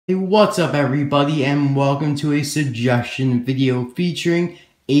Hey, what's up everybody, and welcome to a suggestion video featuring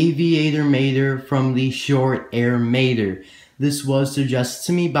Aviator Mater from the short Air Mater. This was suggested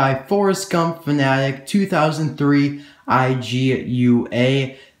to me by Gump Fanatic 2003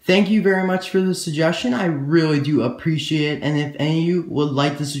 IGUA. Thank you very much for the suggestion. I really do appreciate it, and if any of you would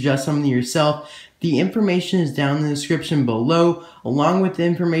like to suggest something yourself, the information is down in the description below, along with the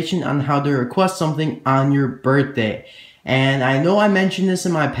information on how to request something on your birthday. And I know I mentioned this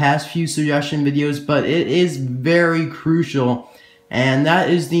in my past few suggestion videos, but it is very crucial, and that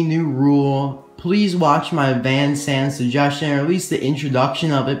is the new rule. Please watch my Van Sand suggestion, or at least the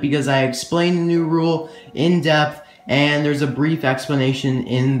introduction of it, because I explain the new rule in depth, and there's a brief explanation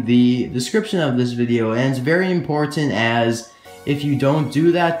in the description of this video. And it's very important, as if you don't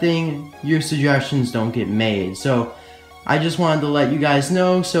do that thing, your suggestions don't get made. So I just wanted to let you guys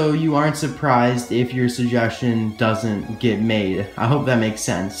know so you aren't surprised if your suggestion doesn't get made. I hope that makes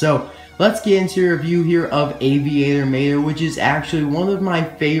sense. So let's get into a review here of Aviator Mater, which is actually one of my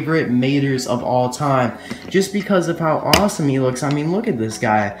favorite Maters of all time, just because of how awesome he looks. I mean, look at this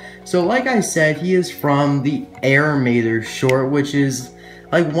guy. So like I said, he is from the Air Mater short, which is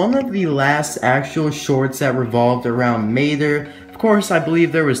like one of the last actual shorts that revolved around Mater. Of course, I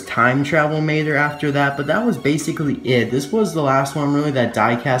believe there was Time Travel Mater after that, but that was basically it. This was the last one really that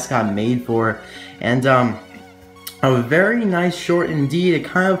diecast got made for, and a very nice short indeed. It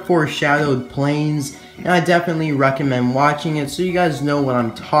kind of foreshadowed planes, and I definitely recommend watching it so you guys know what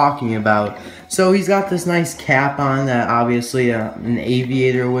I'm talking about. So he's got this nice cap on that obviously an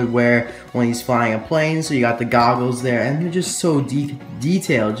aviator would wear when he's flying a plane. So you got the goggles there, and they're just so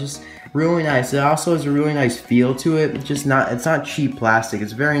detailed, just really nice. It also has a really nice feel to it. It's not cheap plastic.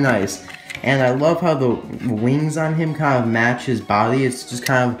 It's very nice. And I love how the wings on him kind of match his body. It's just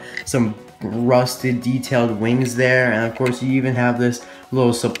kind of some rusted detailed wings there, and of course you even have this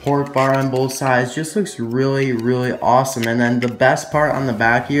little support bar on both sides. Just looks really awesome. And then the best part on the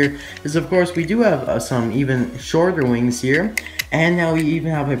back here is, of course, we do have some even shorter wings here, and now we even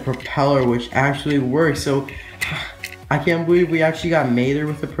have a propeller which actually works. So I can't believe we actually got Mater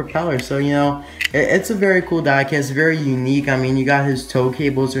with a propeller. So, you know, it's a very cool diecast. It's very unique. I mean, you got his tow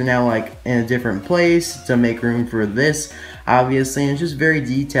cables are now like in a different place to make room for this, obviously, and it's just very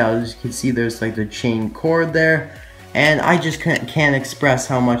detailed. As you can see, there's like the chain cord there, and I just can't express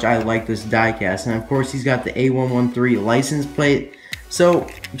how much I like this diecast. And of course, he's got the A113 license plate. So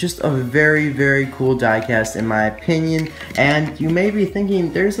just a very cool diecast in my opinion. And you may be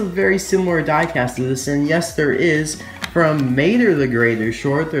thinking there's a very similar diecast to this, and yes, there is. From Mater the Greater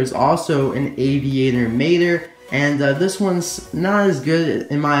short, there's also an Aviator Mater, and this one's not as good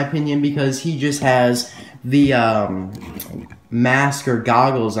in my opinion because he just has the mask or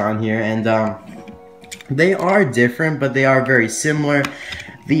goggles on here, and they are different, but they are very similar.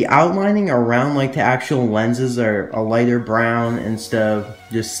 The outlining around like the actual lenses are a lighter brown instead of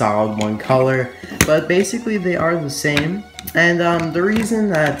just solid one color, but basically they are the same. And the reason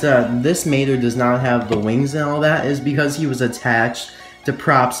that this Mater does not have the wings and all that is because he was attached to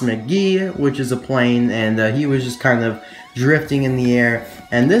Props McGee, which is a plane, and he was just kind of drifting in the air,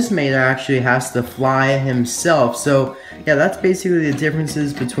 and this Mater actually has to fly himself. So yeah, that's basically the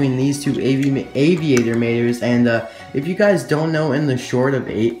differences between these two Aviator Maters. And if you guys don't know, in the short of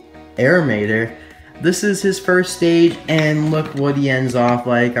Air Mater, this is his first stage, and look what he ends off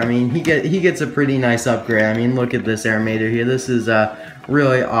like. I mean, he gets a pretty nice upgrade. I mean, look at this Air Mater here. This is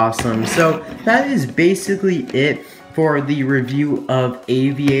really awesome. So that is basically it for the review of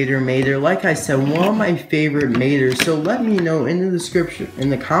Aviator Mater. Like I said, one of my favorite Maters. So let me know in the description, in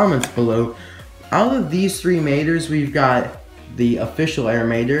the comments below, out of these three Maters, we've got the official Air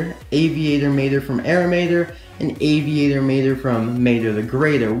Mater, Aviator Mater from Air Mater, and Aviator Mater from Mater the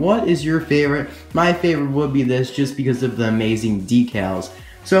Greater. What is your favorite? My favorite would be this, just because of the amazing decals.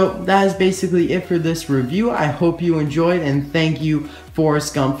 So that is basically it for this review. I hope you enjoyed, and thank you for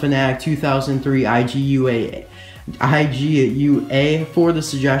Gump Fanatic 2003 IGUA for the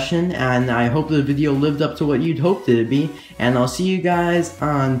suggestion, and I hope the video lived up to what you'd hoped it to be. And I'll see you guys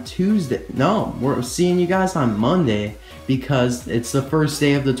on Tuesday. No, we're seeing you guys on Monday, because it's the first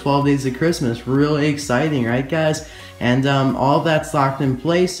day of the 12 days of Christmas. Really exciting, right guys? And all that's locked in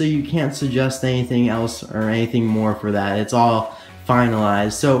place, so you can't suggest anything else or anything more for that. It's all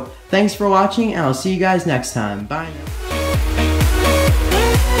finalized. So thanks for watching, and I'll see you guys next time. Bye now.